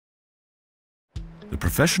The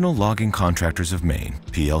Professional Logging Contractors of Maine,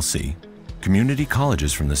 PLC, community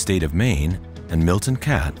colleges from the state of Maine, and Milton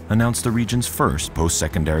CAT announced the region's first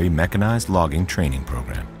post-secondary mechanized logging training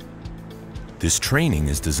program. This training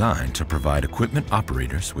is designed to provide equipment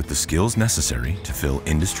operators with the skills necessary to fill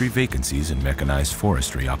industry vacancies in mechanized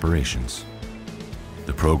forestry operations.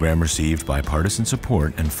 The program received bipartisan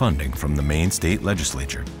support and funding from the Maine State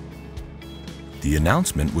Legislature. The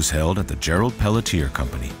announcement was held at the Gerald Pelletier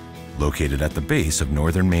Company, located at the base of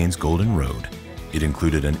Northern Maine's Golden Road. It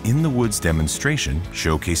included an in-the-woods demonstration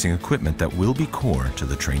showcasing equipment that will be core to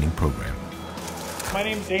the training program. My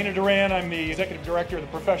name is Dana Duran. I'm the Executive Director of the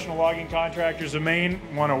Professional Logging Contractors of Maine.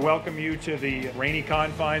 I want to welcome you to the rainy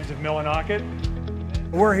confines of Millinocket.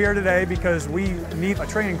 We're here today because we need a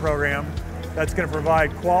training program that's going to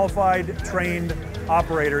provide qualified, trained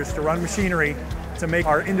operators to run machinery to make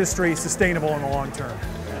our industry sustainable in the long term.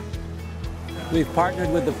 We've partnered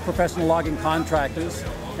with the professional logging contractors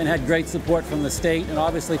and had great support from the state and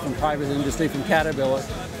obviously from private industry, from Caterpillar,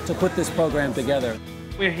 to put this program together.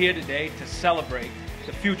 We're here today to celebrate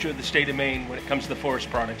the future of the state of Maine when it comes to the forest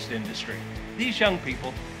products industry. These young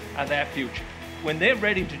people are that future. When they're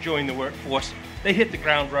ready to join the workforce, they hit the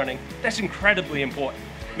ground running. That's incredibly important.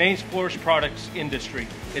 Maine's forest products industry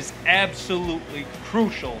is absolutely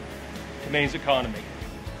crucial to Maine's economy.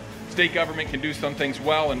 State government can do some things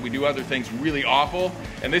well and we do other things really awful,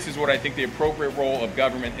 and this is what I think the appropriate role of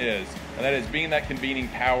government is, and that is being that convening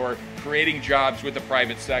power, creating jobs with the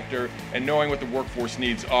private sector, and knowing what the workforce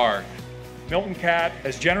needs are. Milton CAT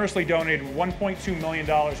has generously donated $1.2 million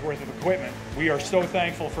worth of equipment. We are so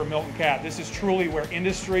thankful for Milton CAT. This is truly where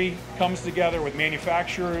industry comes together with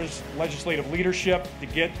manufacturers, legislative leadership to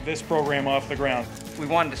get this program off the ground. We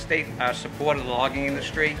wanted to state our support of the logging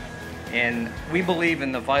industry, and we believe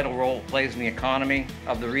in the vital role it plays in the economy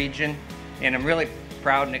of the region, and I'm really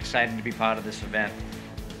proud and excited to be part of this event.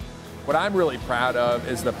 What I'm really proud of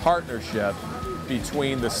is the partnership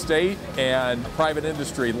between the state and private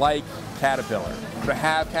industry like Caterpillar. To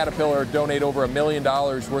have Caterpillar donate over $1 million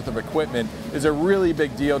worth of equipment is a really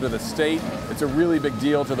big deal to the state. It's a really big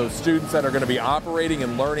deal to those students that are going to be operating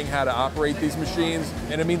and learning how to operate these machines,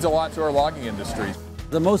 and it means a lot to our logging industry.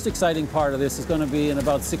 The most exciting part of this is going to be in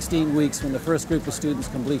about 16 weeks when the first group of students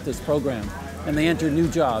complete this program and they enter new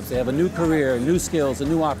jobs. They have a new career, new skills, a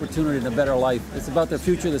new opportunity, and a better life. It's about the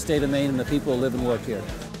future of the state of Maine and the people who live and work here.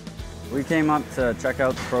 We came up to check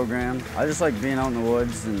out the program. I just like being out in the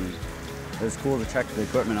woods, and it was cool to check the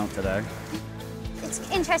equipment out today.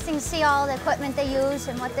 It's interesting to see all the equipment they use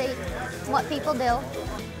and what people do.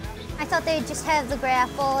 I thought they'd just have the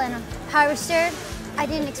grapple and a harvester. I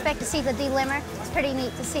didn't expect to see the delimber. It's pretty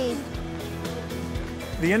neat to see.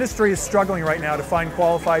 The industry is struggling right now to find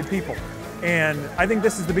qualified people, and I think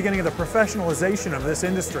this is the beginning of the professionalization of this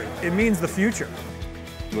industry. It means the future.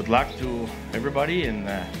 Good luck to everybody, and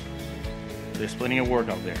there's plenty of work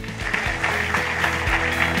out there.